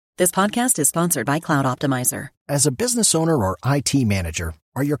This podcast is sponsored by Cloud Optimizer. As a business owner or IT manager,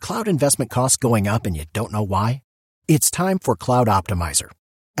 are your cloud investment costs going up and you don't know why? It's time for Cloud Optimizer.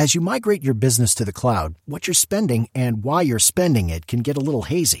 As you migrate your business to the cloud, what you're spending and why you're spending it can get a little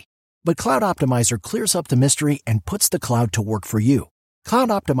hazy. But Cloud Optimizer clears up the mystery and puts the cloud to work for you. Cloud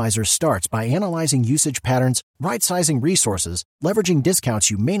Optimizer starts by analyzing usage patterns, right-sizing resources, leveraging discounts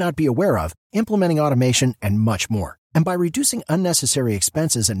you may not be aware of, implementing automation, and much more. And by reducing unnecessary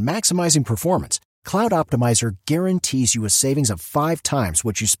expenses and maximizing performance, Cloud Optimizer guarantees you a savings of 5 times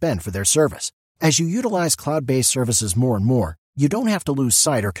what you spend for their service. As you utilize cloud-based services more and more, you don't have to lose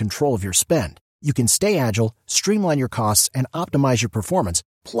sight or control of your spend. You can stay agile, streamline your costs, and optimize your performance,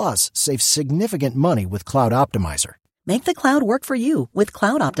 plus save significant money with Cloud Optimizer. Make the cloud work for you with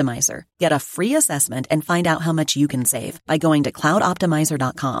Cloud Optimizer. Get a free assessment and find out how much you can save by going to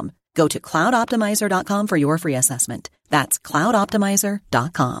cloudoptimizer.com. Go to cloudoptimizer.com for your free assessment. That's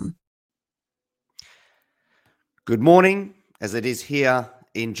cloudoptimizer.com. Good morning, as it is here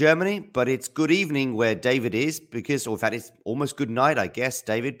in Germany, but it's good evening where David is because, or in fact, it's almost good night, I guess,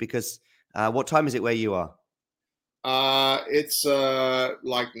 David, because what time is it where you are? It's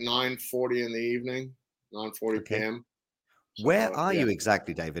like 9:40 in the evening, 9:40 p.m. Where are you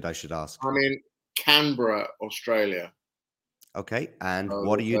exactly, David, I should ask? I'm in Canberra, Australia. Okay, and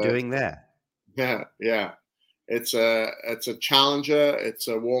what are you doing there? Yeah. It's a challenger. It's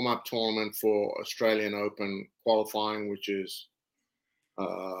a warm-up tournament for Australian Open qualifying, which is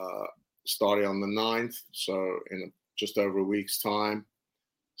starting on the 9th, so in just over a week's time.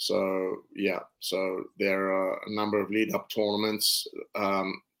 So there are a number of lead-up tournaments.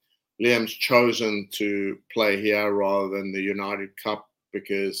 Liam's chosen to play here rather than the United Cup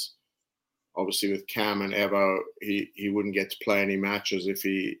because obviously with Cam and Evo, he wouldn't get to play any matches if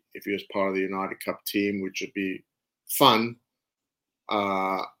he was part of the United Cup team, which would be fun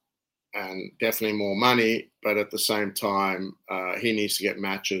and definitely more money. But at the same time, he needs to get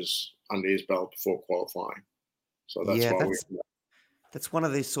matches under his belt before qualifying. So that's one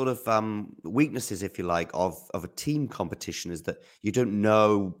of the sort of weaknesses, if you like, of a team competition is that you don't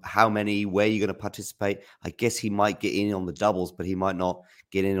know where you're going to participate. I guess he might get in on the doubles, but he might not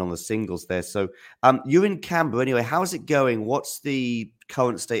get in on the singles there. So you're in Canberra anyway. How's it going? What's the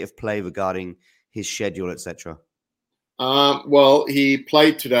current state of play regarding his schedule, etc.? Well, he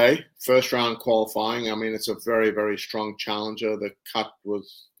played today, first round qualifying. I mean, it's a very, very strong challenger. The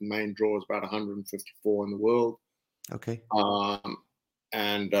main draw is about 154 in the world. Okay.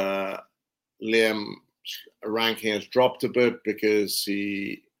 And Liam's ranking has dropped a bit because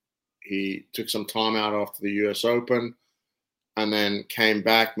he took some time out after the US Open and then came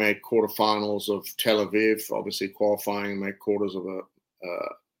back, made quarterfinals of Tel Aviv, obviously qualifying, made quarters of a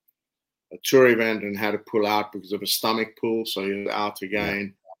tour event and had to pull out because of a stomach pull, so he was out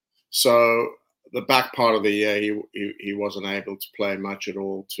again. Yeah. So the back part of the year, he wasn't able to play much at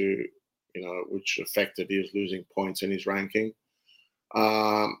all which affected his losing points in his ranking.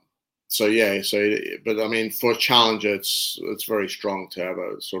 But I mean, for a challenger, it's very strong to have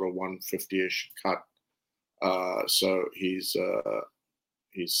a sort of 150-ish cut. So he's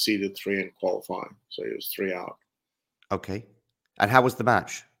seeded 3 in qualifying, so he was 3 out. Okay, and how was the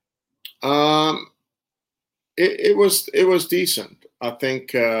match? It was decent. I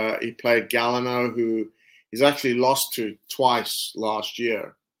think he played Galliano, who he's actually lost to twice last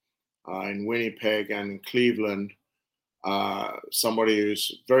year, in Winnipeg and in Cleveland. Somebody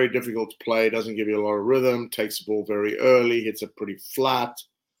who's very difficult to play, doesn't give you a lot of rhythm, takes the ball very early, hits it pretty flat.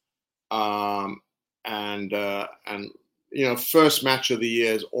 First match of the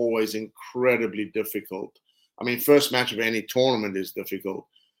year is always incredibly difficult. I mean, first match of any tournament is difficult,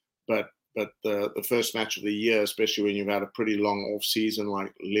 but the first match of the year, especially when you've had a pretty long off season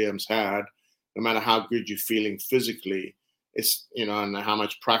like Liam's had, no matter how good you're feeling physically, it's, and how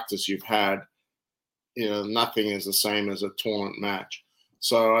much practice you've had, nothing is the same as a tournament match.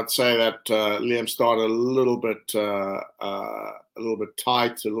 So I'd say that Liam started a little bit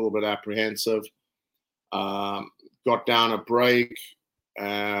tight, a little bit apprehensive, got down a break,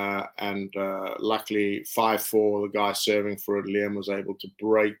 and luckily 5-4, the guy serving for it, Liam, was able to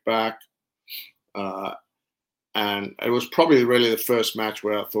break back. And it was probably really the first match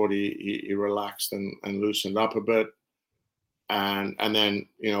where I thought he relaxed and loosened up a bit. And then,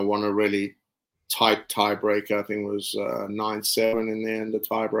 won a really tight tiebreaker. I think it was 9-7 in the end, the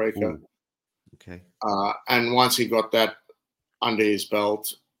tiebreaker. Ooh. Okay. And once he got that under his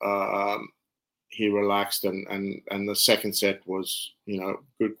belt, he relaxed, and the second set was,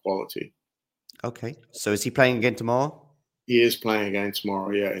 good quality. Okay. So is he playing again tomorrow? He is playing again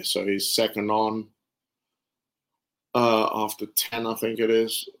tomorrow, yeah. So he's second on after 10, I think it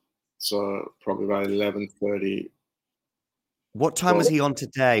is. so probably about 11:30. What time was he on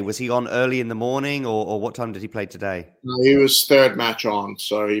today? Was he on early in the morning, or what time did he play today? No, he was third match on,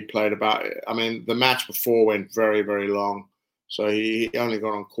 so he played about. I mean, the match before went very, very long, so he only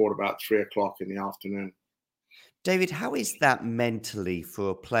got on court about 3 o'clock in the afternoon. David, how is that mentally for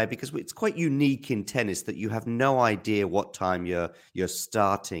a player? Because it's quite unique in tennis that you have no idea what time you're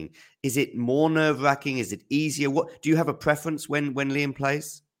starting. Is it more nerve-wracking? Is it easier? What do you have a preference when Liam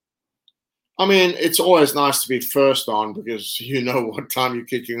plays? I mean, it's always nice to be first on because you know what time you're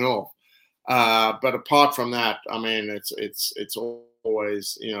kicking off. But apart from that, I mean, it's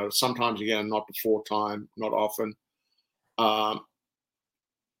always, you know, sometimes you get a not before time, not often. But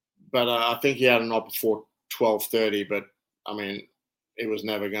I think he had a not before 12:30. But I mean, it was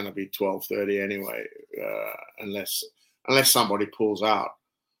never going to be 12:30 anyway, unless somebody pulls out.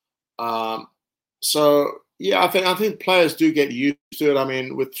 So yeah, I think players do get used to it. I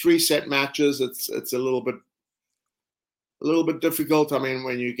mean, with 3-set matches, it's a little bit difficult. I mean,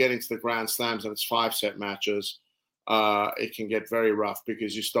 when you get into the Grand Slams and it's 5-set matches, it can get very rough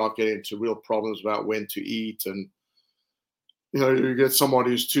because you start getting into real problems about when to eat, and you know, you get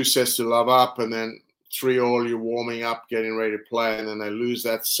somebody who's 2 sets to love up, and then 3-all, you're warming up, getting ready to play, and then they lose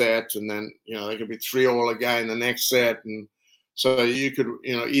that set, and then you know they could be 3-all again the next set, and so you could,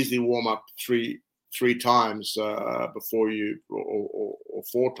 you know, easily warm up three times before you, or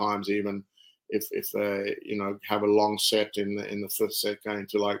 4 times even, if they, you know, have a long set in the 5th set going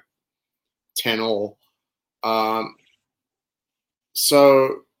to like 10-all.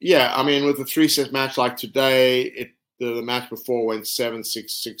 So yeah, I mean, with the 3-set match like today, the match before went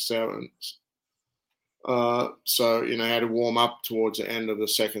 7-6, 6-7. So you know, had to warm up towards the end of the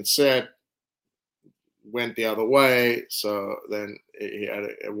 2nd set. Went the other way, so then he had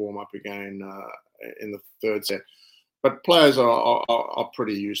a warm up again in the 3rd set. But players are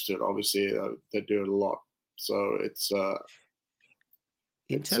pretty used to it. Obviously, they do it a lot. So it's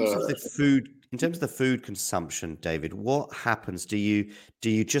in terms of the food consumption, David, what happens? Do you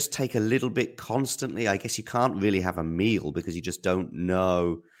just take a little bit constantly? I guess you can't really have a meal because you just don't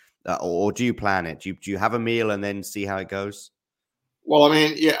know, or do you plan it? Do you have a meal and then see how it goes? Well, I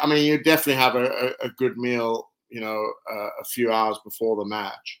mean, yeah, I mean, you definitely have a good meal, you know, a few hours before the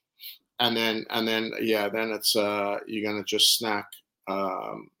match, and then yeah, then it's you're gonna just snack,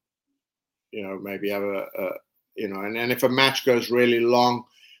 you know, maybe have you know, and if a match goes really long,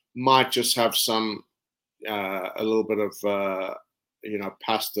 might just have some a little bit of you know,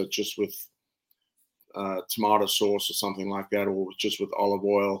 pasta just with tomato sauce or something like that, or just with olive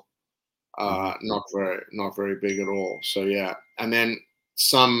oil. Not very big at all. So yeah, and then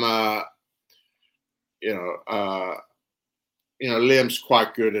some, you know, Liam's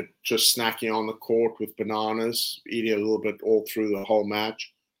quite good at just snacking on the court with bananas, eating a little bit all through the whole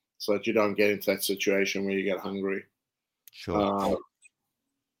match, so that you don't get into that situation where you get hungry. Sure.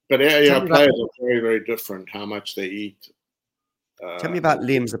 But you know, players are very, very different how much they eat. Tell me about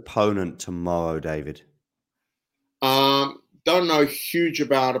Liam's opponent tomorrow, David. Don't know huge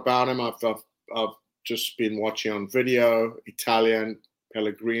about him. I've just been watching on video. Italian,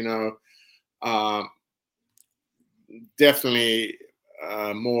 Pellegrino. Definitely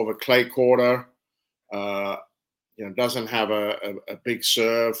more of a clay courter. You know, doesn't have a big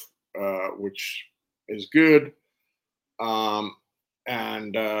serve, which is good.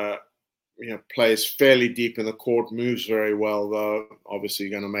 And you know, plays fairly deep in the court. Moves very well, though. Obviously,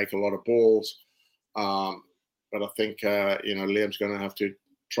 going to make a lot of balls. But I think you know, Liam's going to have to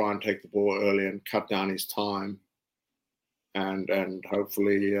try and take the ball early and cut down his time, and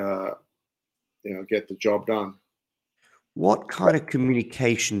hopefully you know, get the job done. What kind of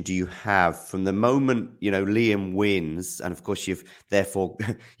communication do you have from the moment, you know, Liam wins, and of course you've therefore,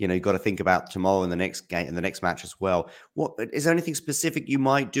 you know, you've got to think about tomorrow and the next game and the next match as well. What is there anything specific you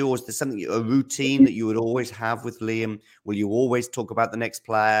might do, or is there something, a routine that you would always have with Liam? Will you always talk about the next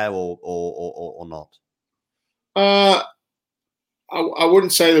player, or not? I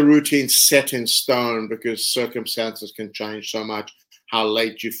wouldn't say the routine's set in stone because circumstances can change so much. How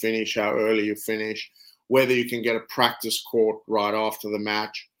late you finish, how early you finish, whether you can get a practice court right after the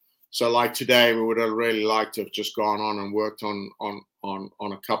match. So like today, we would have really liked to have just gone on and worked on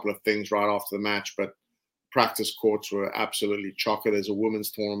a couple of things right after the match, but practice courts were absolutely chocker. There's a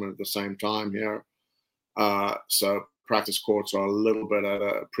women's tournament at the same time here. So practice courts are a little bit at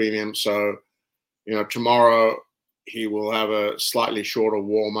a premium. So, you know, tomorrow he will have a slightly shorter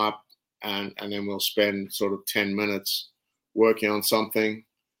warm up, and then we'll spend sort of 10 minutes working on something.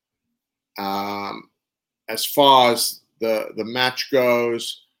 As far as the match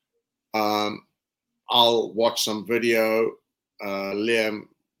goes, I'll watch some video. Liam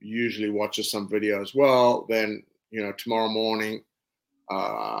usually watches some video as well, then, tomorrow morning,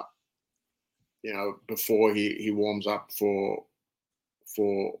 before he warms up for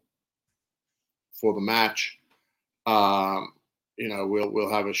the match,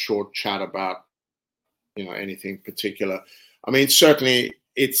 we'll have a short chat about, anything particular. I mean, certainly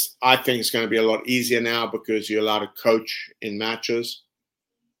I think it's going to be a lot easier now because you're allowed to coach in matches.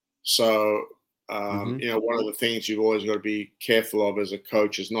 So, one of the things you've always got to be careful of as a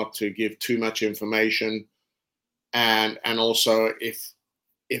coach is not to give too much information. And also if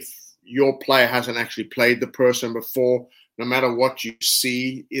your player hasn't actually played the person before, no matter what you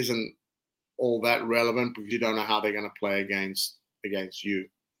see isn't all that relevant because you don't know how they're going to play against you.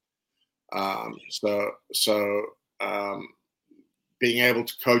 Being able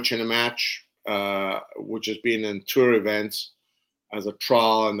to coach in a match, which has been in tour events as a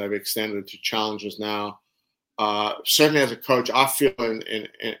trial, and they've extended it to challenges now. Certainly, as a coach, I feel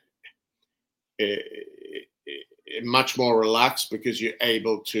in much more relaxed because you're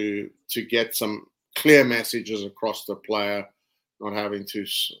able to get some clear messages across the player, not having to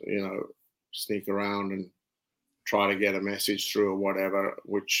sneak around and try to get a message through or whatever.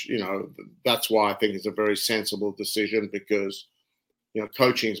 Which that's why I think it's a very sensible decision because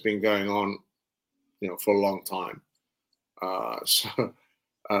coaching has been going on for a long time.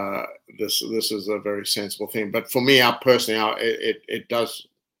 This is a very sensible thing. But for me, personally, it does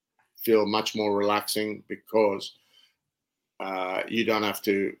feel much more relaxing because you don't have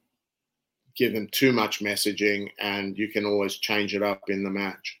to give them too much messaging, and you can always change it up in the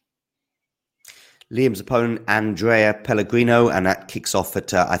match. Liam's opponent, Andrea Pellegrino, and that kicks off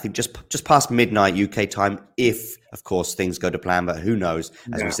at, I think, just past midnight UK time, if, of course, things go to plan, but who knows?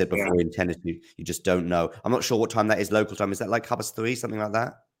 As we said before, in tennis, you just don't know. I'm not sure what time that is local time. Is that like 3:30, something like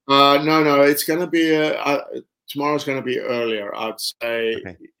that? No, it's going to be, tomorrow's going to be earlier. I'd say,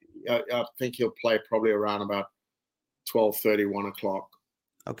 okay. I think he'll play probably around about 12:30, 1 o'clock.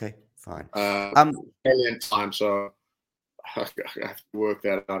 Okay, fine. Alien time, so I have to work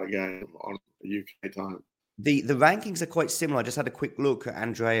that out again on UK time. The rankings are quite similar. I just had a quick look at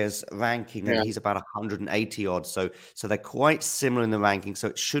Andrea's ranking, and he's about 180 odd. So they're quite similar in the ranking. So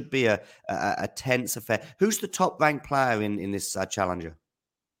it should be a tense affair. Who's the top ranked player in this challenger?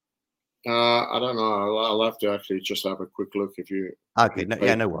 I don't know. I'll have to actually just have a quick look if you. Okay,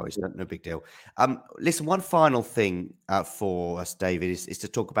 no worries, no big deal. Listen, one final thing for us, David, is to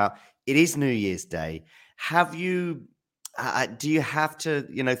talk about. It is New Year's Day. Have you? Do you have to,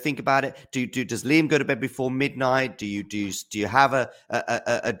 think about it? Does Liam go to bed before midnight? Do you have a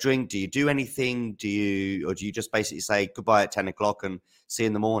drink? Do you do anything? Or do you just basically say goodbye at 10 o'clock and see you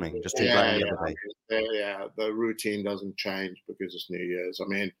in the morning? Just do the other day. Yeah, the routine doesn't change because it's New Year's. I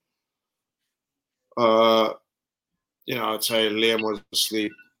mean, I'd say Liam was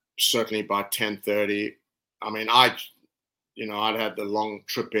asleep certainly by 10:30. I mean, I'd had the long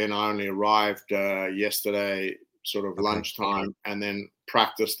trip in. I only arrived yesterday, sort of lunchtime, and then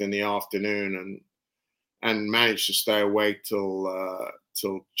practiced in the afternoon and managed to stay awake till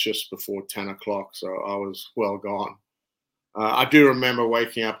just before 10 o'clock. So I was well gone. I do remember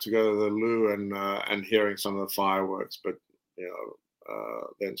waking up to go to the loo and hearing some of the fireworks, but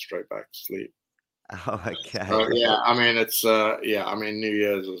then straight back to sleep. Oh, okay. I mean, it's New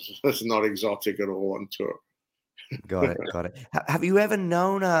Year's is not exotic at all on tour. Got it. Have you ever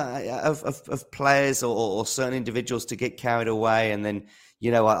known of players or certain individuals to get carried away? And then,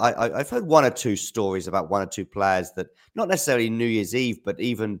 I've heard one or two stories about one or two players that not necessarily New Year's Eve, but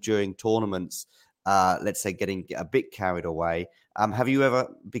even during tournaments, let's say getting a bit carried away. Have you ever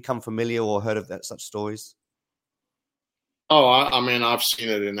become familiar or heard of such stories? Oh, I mean, I've seen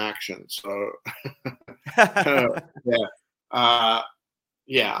it in action. So, I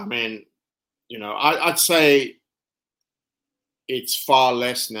mean, I'd say it's far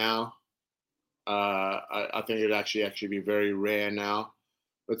less now. I think it'd actually be very rare now,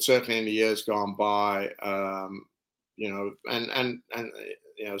 but certainly in the years gone by,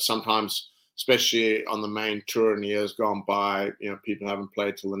 sometimes, especially on the main tour in the years gone by, people haven't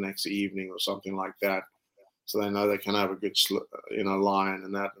played till the next evening or something like that. So they know they can have a good, line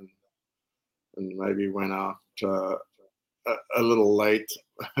and that, and maybe went out a little late.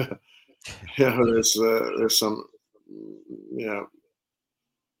 There's some,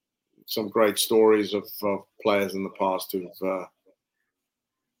 some great stories of players in the past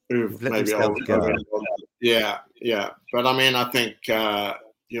who've maybe But I mean, I think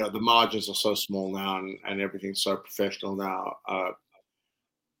the margins are so small now, and everything's so professional now.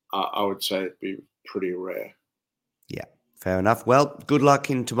 I would say it'd be pretty rare. Yeah, Fair enough. Well, good luck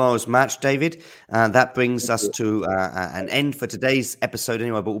in tomorrow's match, David. That brings us to an end for today's episode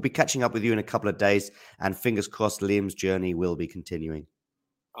anyway, but we'll be catching up with you in a couple of days, and fingers crossed Liam's journey will be continuing.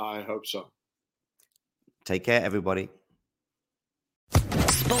 I hope so. Take care, everybody.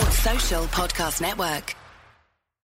 Sports Social Podcast Network.